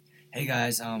Hey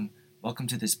guys, welcome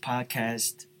to this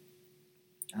podcast.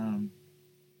 Um,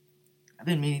 I've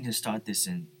been meaning to start this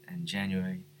in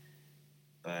January,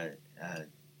 but it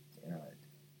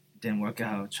didn't work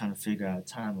out. Trying to figure out a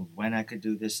time of when I could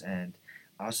do this, and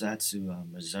I also had to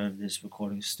reserve this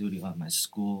recording studio at my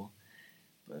school.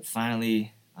 But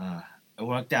finally, it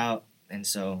worked out, and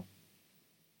so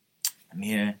I'm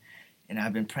here, and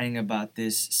I've been praying about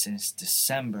this since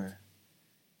December.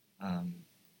 Um,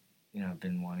 I've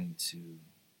been wanting to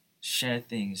share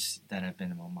things that have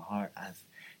been on my heart. I've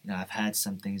had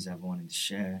some things I've wanted to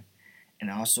share, and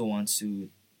I also want to,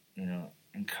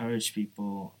 encourage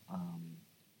people,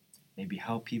 maybe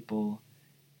help people,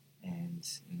 and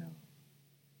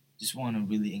just want to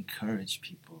really encourage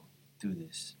people through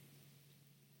this.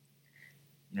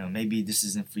 Maybe this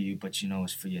isn't for you, but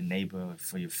it's for your neighbor or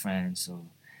for your friend. So,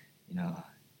 you know,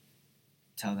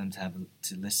 tell them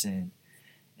to listen.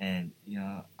 And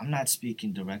I'm not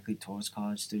speaking directly towards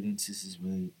college students. This is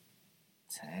really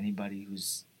to anybody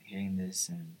who's hearing this,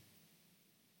 and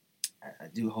I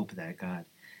do hope that God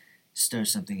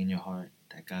stirs something in your heart,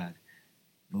 that God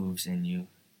moves in you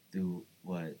through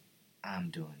what I'm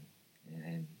doing,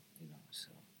 and you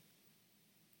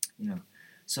know,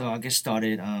 so I'll get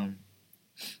started.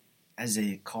 As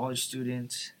a college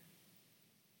student,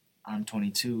 I'm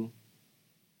 22.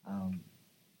 Um,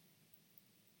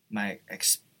 my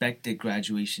expected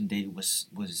graduation date was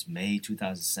May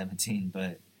 2017,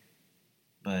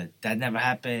 but that never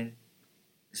happened.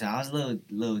 So I was a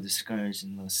little discouraged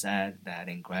and a little sad that I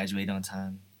didn't graduate on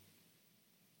time.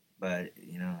 But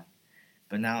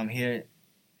but now I'm here.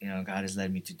 God has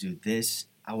led me to do this.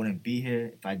 I wouldn't be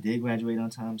here if I did graduate on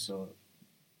time. So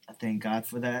I thank God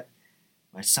for that.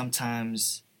 But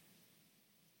sometimes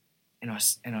in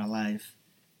our life,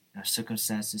 in our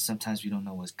circumstances, sometimes we don't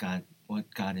know what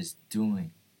God is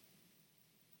doing.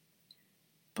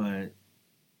 But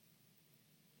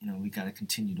we gotta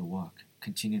continue to walk,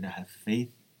 continue to have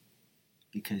faith,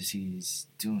 because He's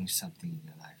doing something in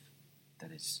your life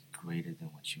that is greater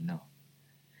than what you know.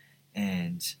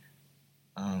 And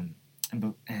um,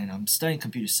 and I'm studying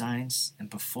computer science, and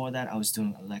before that, I was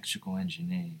doing electrical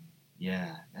engineering.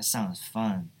 Yeah, that sounds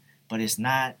fun, but it's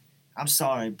not. I'm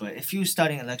sorry, but if you're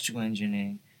studying electrical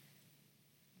engineering,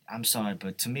 I'm sorry,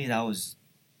 but to me that was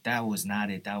not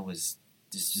it. That was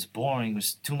just boring. It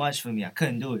was too much for me. I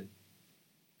couldn't do it.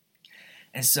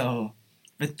 And so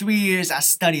for 3 years I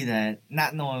studied that,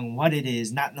 not knowing what it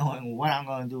is, not knowing what I'm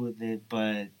gonna do with it,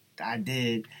 but I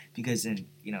did, because in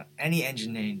any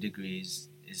engineering degrees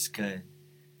is good.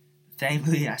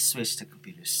 Thankfully I switched to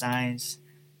computer science.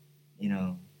 You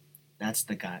know, that's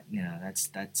the God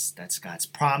that's God's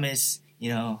promise,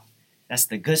 that's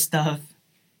the good stuff,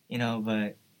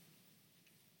 but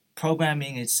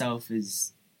programming itself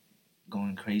is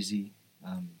going crazy.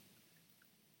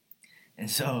 And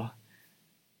so,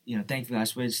 thankfully I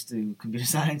switched to computer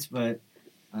science, but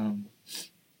um,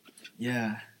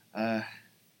 yeah, I've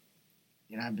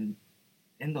been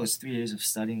in those 3 years of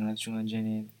studying electrical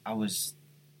engineering. I was,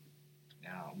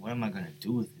 what am I gonna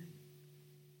do with it?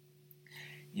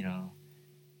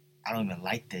 I don't even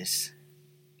like this,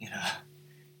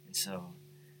 and so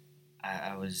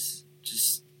I was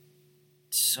just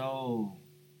so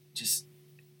just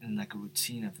in like a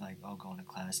routine of like, oh, going to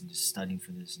class and just studying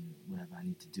for this and whatever I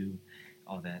need to do,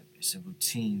 all that. It's a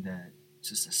routine that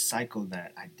just a cycle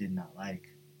that I did not like.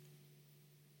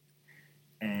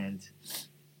 And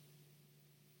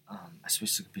I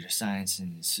switched to computer science,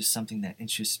 and it's just something that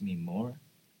interests me more.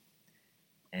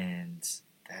 And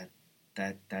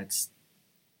that's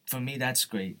for me, that's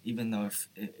great. Even though if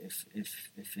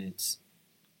it's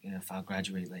if I'll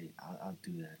graduate late, I'll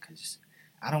do that, because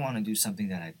I don't want to do something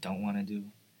that I don't want to do.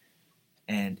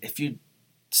 And if you're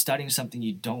studying something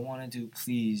you don't want to do,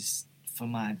 please, for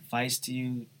my advice to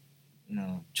you,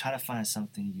 try to find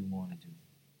something you want to do.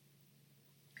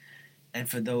 And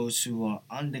for those who are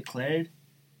undeclared,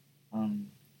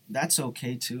 um, that's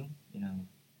okay too.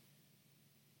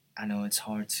 I know it's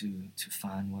hard to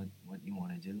find what you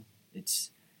want to do.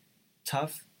 It's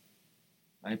tough,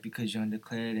 right? Because you're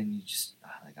undeclared and you just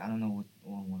like, I don't know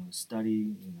what I want to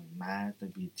study. Math or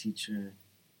be a teacher.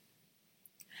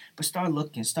 But start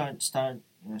looking. Start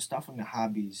from your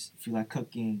hobbies. If you like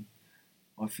cooking,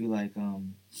 or if you like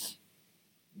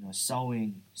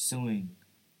sewing. Sewing.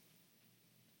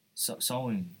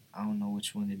 I don't know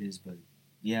which one it is, but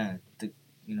yeah,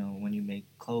 when you make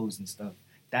clothes and stuff,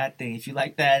 that thing. If you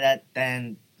like that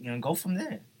then go from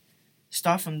there.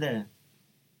 Start from there,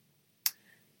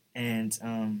 and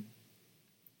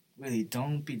really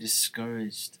don't be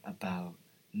discouraged about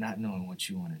not knowing what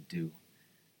you want to do.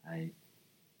 Right?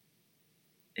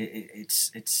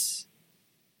 It's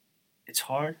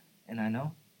hard, and I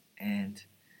know,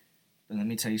 but let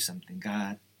me tell you something.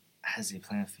 God has a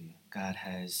plan for you. God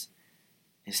has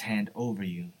His hand over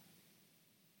you.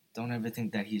 Don't ever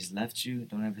think that He's left you.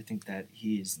 Don't ever think that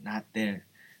He is not there,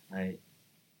 right?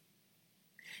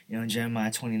 In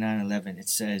Jeremiah 29:11, it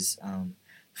says,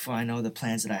 "For I know the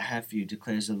plans that I have for you,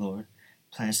 declares the Lord,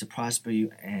 plans to prosper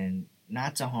you and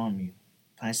not to harm you,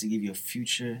 plans to give you a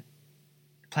future,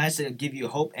 plans to give you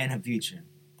hope and a future."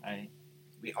 Right?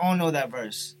 We all know that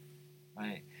verse,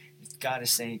 right? God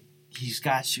is saying He's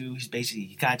got you.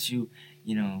 He got you.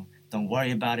 Don't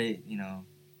worry about it.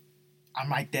 I'm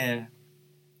right there.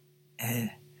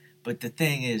 But the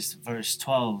thing is, verse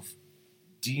 12.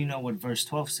 Do you know what verse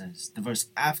 12 says? The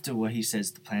verse after where He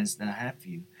says the plans that I have for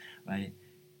you, right?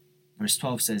 Verse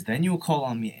 12 says, "Then you will call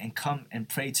on me and come and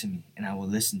pray to me, and I will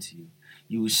listen to you.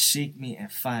 You will seek me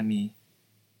and find me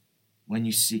when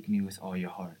you seek me with all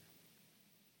your heart."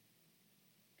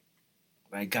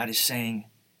 Right? God is saying,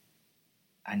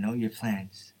 I know your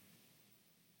plans,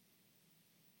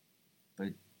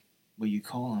 but will you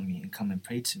call on me and come and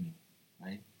pray to me,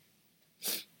 right?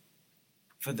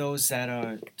 For those that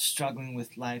are struggling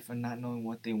with life or not knowing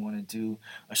what they want to do,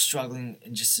 or struggling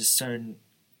in just a certain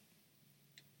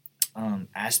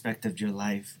aspect of your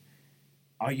life,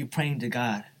 are you praying to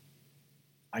God?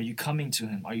 Are you coming to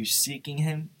Him? Are you seeking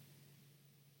Him?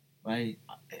 Right?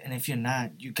 And if you're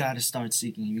not, you got to start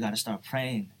seeking. You got to start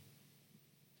praying.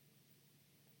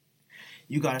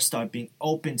 You got to start being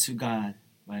open to God,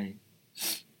 right?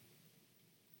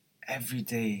 Every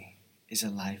day is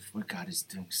a life where God is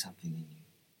doing something in you.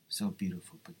 So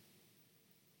beautiful,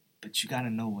 but you got to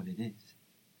know what it is,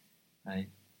 right?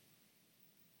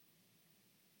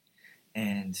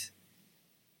 And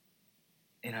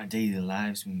in our daily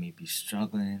lives, we may be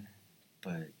struggling,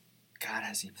 but God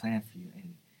has a plan for you,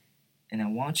 and I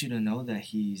want you to know that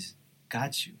He's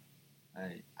got you.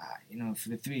 For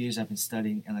the 3 years I've been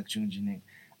studying electrical engineering,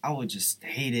 I would just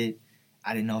hate it.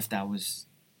 I didn't know if that was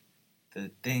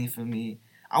the thing for me.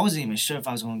 I wasn't even sure if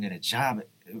I was going to get a job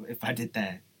if I did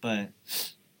that, but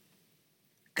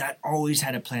God always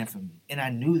had a plan for me, and I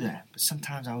knew that. But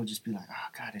sometimes I would just be like, "Oh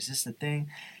God, is this the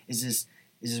thing? Is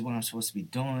this what I'm supposed to be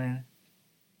doing?"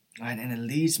 Right, and it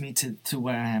leads me to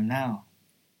where I am now.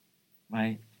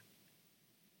 Right,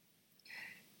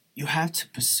 you have to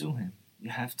pursue Him. You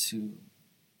have to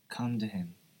come to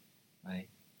Him. Right,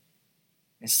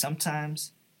 and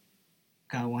sometimes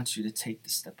God wants you to take the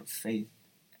step of faith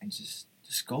and just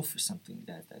go for something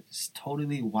that is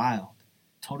totally wild,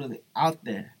 totally out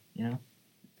there.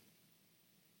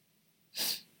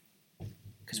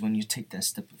 Because when you take that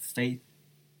step of faith,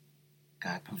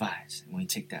 God provides. And when you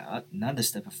take that another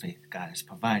step of faith, God is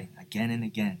providing again and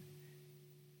again.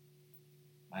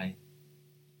 Right?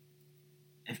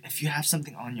 If you have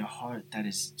something on your heart that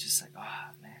is just like,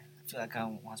 oh man, I feel like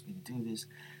God wants me to do this,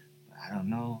 but I don't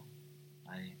know.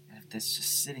 Right? And if that's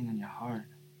just sitting in your heart,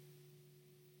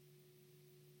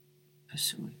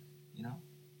 pursue it.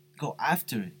 Go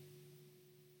after it.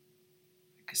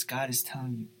 Because God is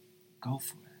telling you, go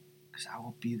for it. Because I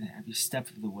will be there every step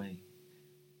of the way.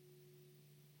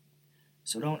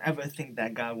 So don't ever think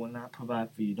that God will not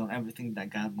provide for you. Don't ever think that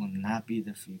God will not be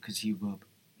there for you, because He will.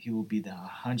 He will be there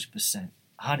 100%,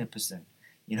 100%.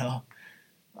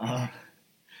 Uh,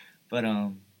 but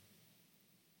don't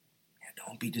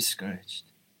be discouraged.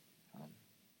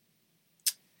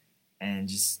 And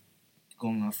just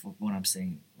going off of what I'm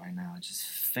saying right now, just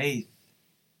faith,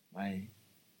 right?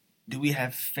 Do we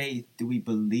have faith? Do we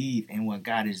believe in what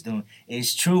God is doing?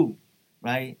 It's true,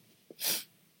 right?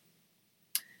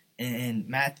 In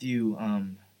Matthew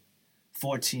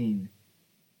 14,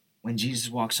 when Jesus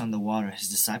walks on the water, His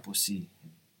disciples see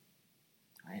Him,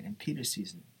 right? And Peter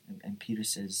sees Him, and Peter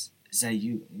says, "Is that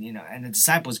you?" And the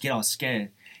disciples get all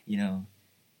scared, And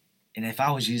if I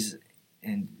was Jesus,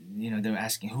 and they were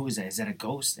asking, "Who is that? Is that a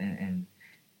ghost?" And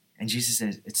Jesus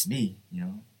says, "It's me."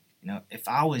 If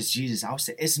I was Jesus, I would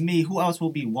say, "It's me. Who else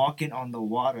will be walking on the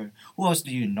water? Who else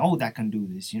do you know that can do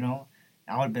this?" I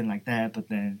would have been like that, but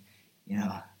then,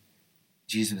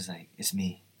 Jesus was like, "It's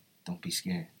me. Don't be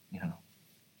scared."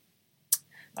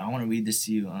 I want to read this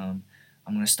to you. I'm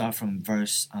going to start from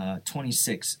verse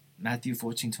 26, Matthew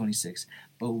 14:26.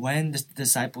 "But when the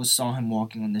disciples saw Him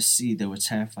walking on the sea, they were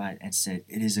terrified and said,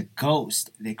 'It is a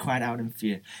ghost.' They cried out in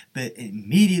fear. But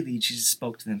immediately Jesus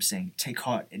spoke to them, saying, 'Take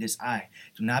heart, it is I.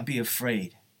 Do not be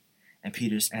afraid.' And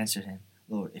Peter answered Him,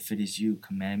 'Lord, if it is you,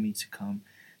 command me to come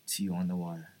to you on the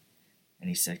water.' And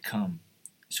He said, 'Come.'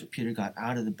 So Peter got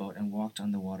out of the boat and walked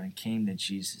on the water and came to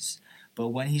Jesus. But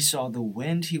when he saw the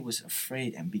wind, he was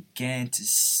afraid and began to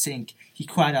sink. He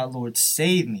cried out, "Lord,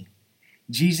 save me."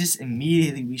 Jesus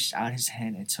immediately reached out his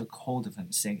hand and took hold of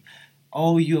him, saying,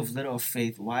 "Oh, you of little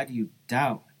faith, why do you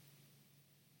doubt?"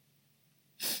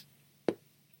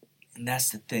 And that's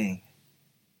the thing.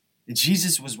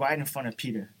 Jesus was right in front of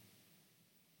Peter.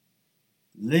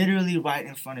 Literally right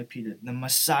in front of Peter. The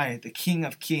Messiah, the King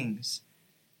of Kings,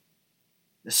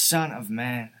 the Son of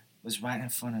Man was right in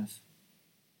front of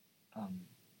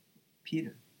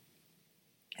Peter.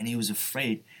 And he was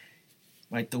afraid.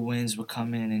 Right, the winds were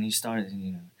coming and he started,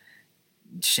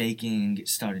 shaking and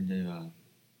started to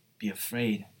be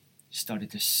afraid. He started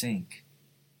to sink.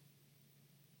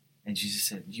 And Jesus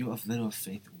said, "You of little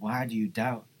faith, why do you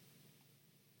doubt?"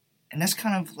 And that's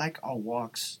kind of like our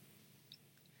walks,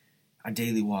 our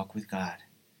daily walk with God.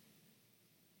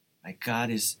 Like God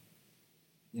is,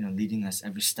 leading us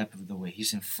every step of the way.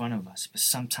 He's in front of us. But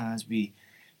sometimes we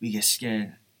get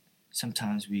scared.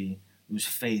 Sometimes we lose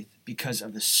faith because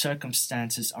of the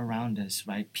circumstances around us,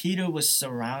 right? Peter was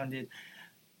surrounded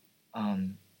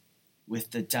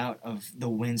with the doubt of the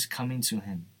winds coming to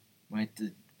him, right?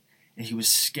 And he was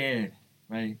scared,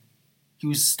 right? He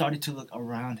was starting to look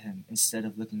around him instead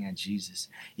of looking at Jesus.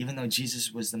 Even though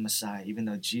Jesus was the Messiah, even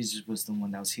though Jesus was the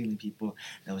one that was healing people,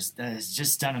 that has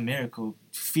just done a miracle,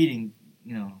 feeding,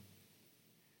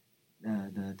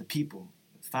 the people,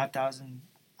 5,000,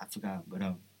 I forgot,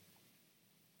 but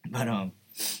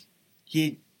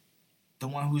he, the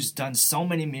one who's done so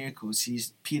many miracles,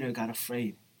 Peter got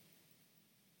afraid,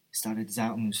 started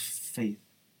doubting his faith,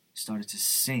 started to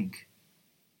sink,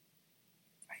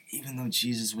 even though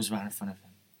Jesus was right in front of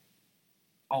him.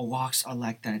 Our walks are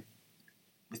like that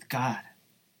with God.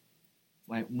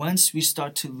 Right? Once we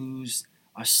start to lose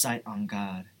our sight on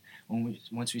God,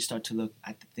 once we start to look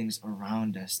at the things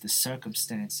around us, the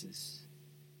circumstances,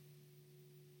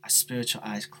 our spiritual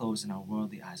eyes close and our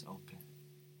worldly eyes open.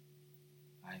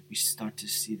 Right? We start to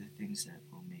see the things that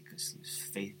will make us lose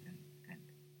faith and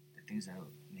the things that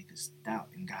will make us doubt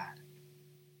in God.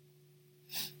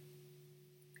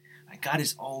 Right? God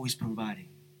is always providing.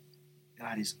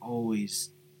 God is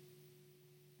always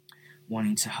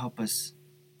wanting to help us,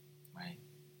 right?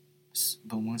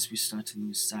 But once we start to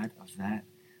lose sight of that,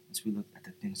 once we look at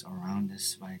the things around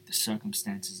us, right, the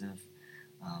circumstances of,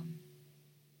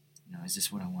 is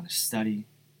this what I want to study?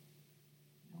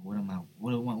 What do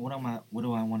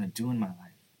I want to do in my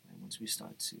life? Right? Once we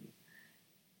start to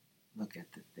look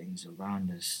at the things around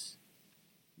us,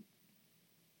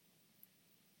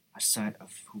 our sight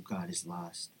of who God is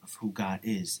lost, of who God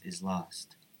is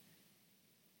lost.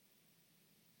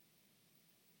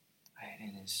 Right?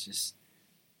 And it's just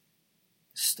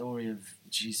the story of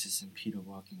Jesus and Peter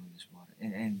walking on this water.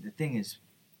 And the thing is,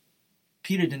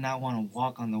 Peter did not want to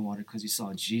walk on the water because he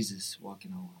saw Jesus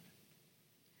walking on water.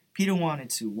 Peter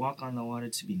wanted to walk on the water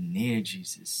to be near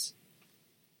Jesus,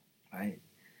 right?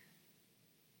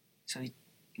 So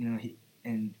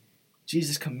and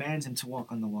Jesus commands him to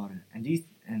walk on the water. And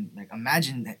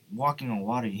imagine that walking on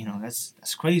water,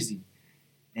 that's crazy.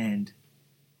 And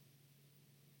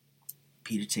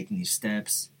Peter taking these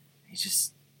steps, he's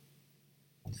just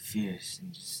fierce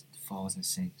and just falls and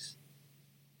sinks.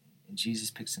 And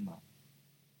Jesus picks him up.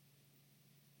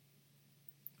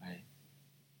 Right?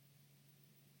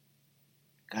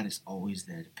 God is always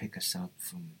there to pick us up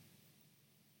from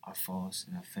our faults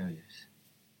and our failures.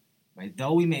 Right?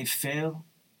 Though we may fail,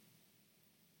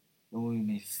 though we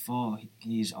may fall,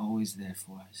 He is always there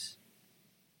for us.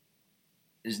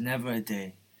 There's never a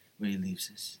day where He leaves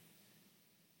us.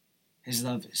 His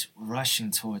love is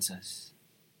rushing towards us.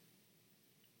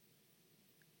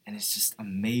 And it's just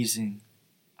amazing,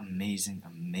 amazing,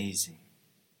 amazing.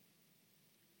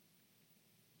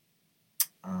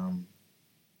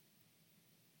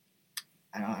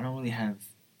 I don't really have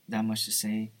that much to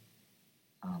say.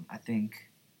 I think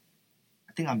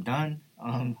I'm done.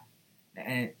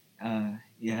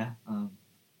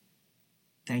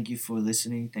 Thank you for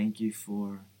listening. Thank you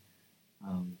for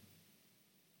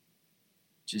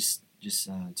just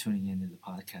tuning into the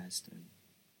podcast. And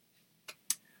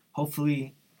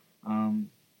hopefully, I'm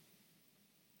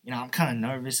kind of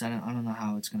nervous. I don't know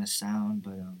how it's gonna sound,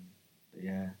 but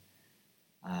yeah.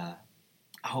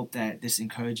 I hope that this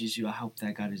encourages you. I hope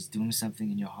that God is doing something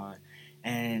in your heart,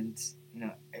 and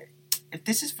if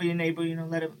this is for your neighbor,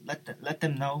 let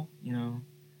them know.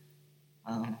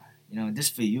 This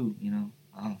for you.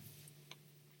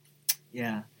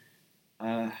 Yeah.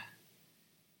 And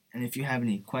if you have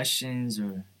any questions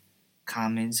or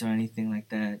comments or anything like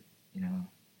that,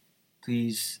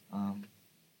 please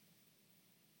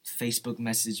Facebook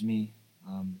message me.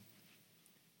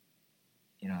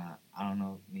 I don't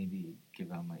know, maybe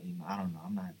give out my email. I don't know.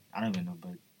 I don't even know,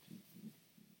 but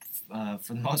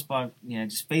for the most part, yeah,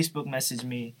 just Facebook message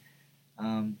me,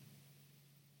 um,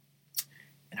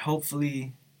 and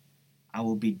hopefully I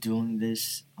will be doing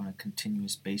this on a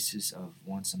continuous basis of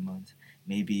once a month.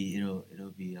 Maybe it'll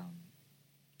be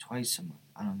twice a month.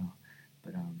 I don't know,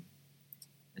 but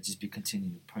I just be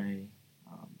continue to pray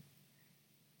um,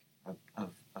 of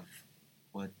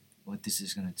what this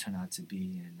is gonna turn out to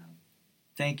be, and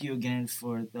thank you again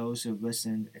for those who have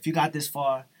listened. If you got this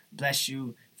far, bless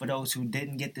you. For those who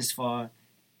didn't get this far,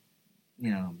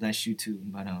 bless you too.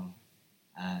 But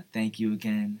thank you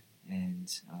again, and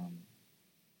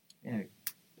yeah,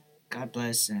 God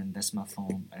bless. And that's my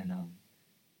phone. And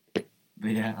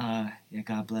but yeah,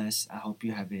 God bless. I hope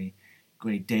you have a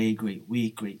great day, great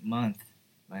week, great month,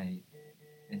 right?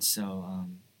 And so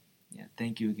yeah,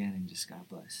 thank you again, and just God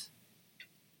bless.